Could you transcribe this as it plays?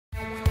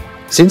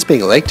Since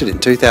being elected in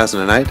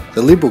 2008,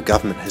 the Liberal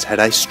government has had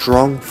a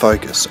strong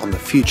focus on the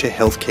future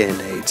healthcare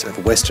needs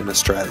of Western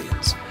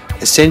Australians,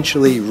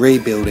 essentially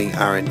rebuilding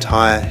our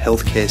entire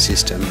healthcare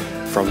system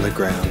from the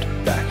ground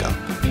back up.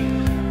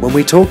 When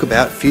we talk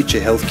about future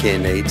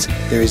healthcare needs,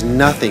 there is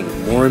nothing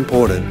more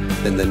important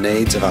than the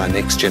needs of our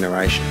next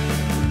generation.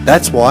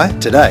 That's why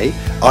today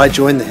I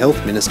joined the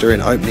Health Minister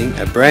in opening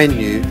a brand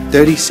new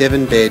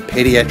 37-bed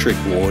paediatric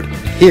ward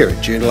here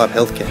at Joondalup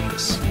Health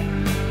Campus.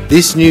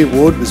 This new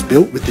ward was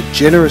built with the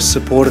generous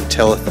support of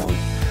Telethon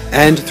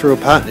and through a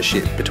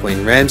partnership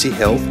between Ramsay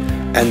Health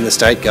and the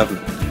state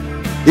government.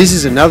 This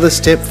is another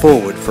step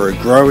forward for a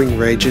growing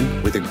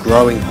region with a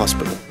growing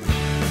hospital.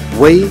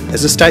 We,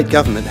 as a state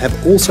government,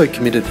 have also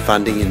committed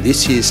funding in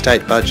this year's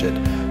state budget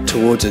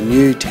towards a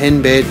new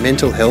 10-bed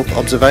mental health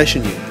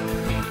observation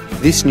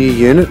unit. This new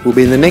unit will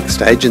be the next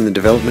stage in the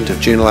development of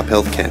Joondalup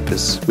Health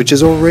Campus, which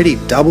has already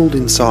doubled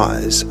in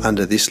size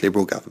under this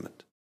Liberal government.